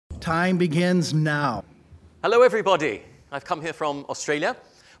Time begins now. Hello, everybody. I've come here from Australia.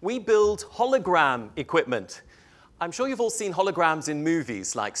 We build hologram equipment. I'm sure you've all seen holograms in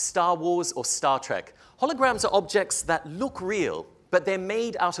movies like Star Wars or Star Trek. Holograms are objects that look real, but they're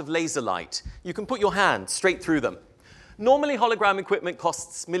made out of laser light. You can put your hand straight through them. Normally, hologram equipment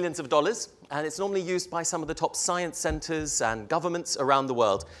costs millions of dollars, and it's normally used by some of the top science centers and governments around the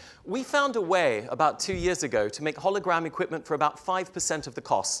world. We found a way about 2 years ago to make hologram equipment for about 5% of the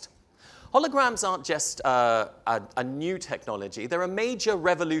cost. Holograms aren't just a new technology, they're a major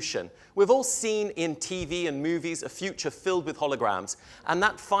revolution. We've all seen in TV and movies a future filled with holograms, and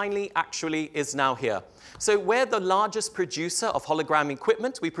that finally actually is now here. So we're the largest producer of hologram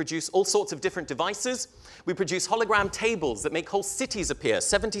equipment. We produce all sorts of different devices. We produce hologram tables that make whole cities appear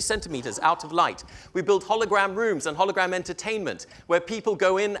 70 centimeters out of light. We build hologram rooms and hologram entertainment where people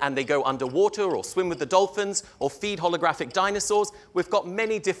go in and they go underwater or swim with the dolphins or feed holographic dinosaurs. We've got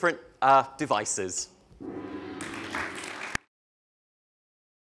many different devices.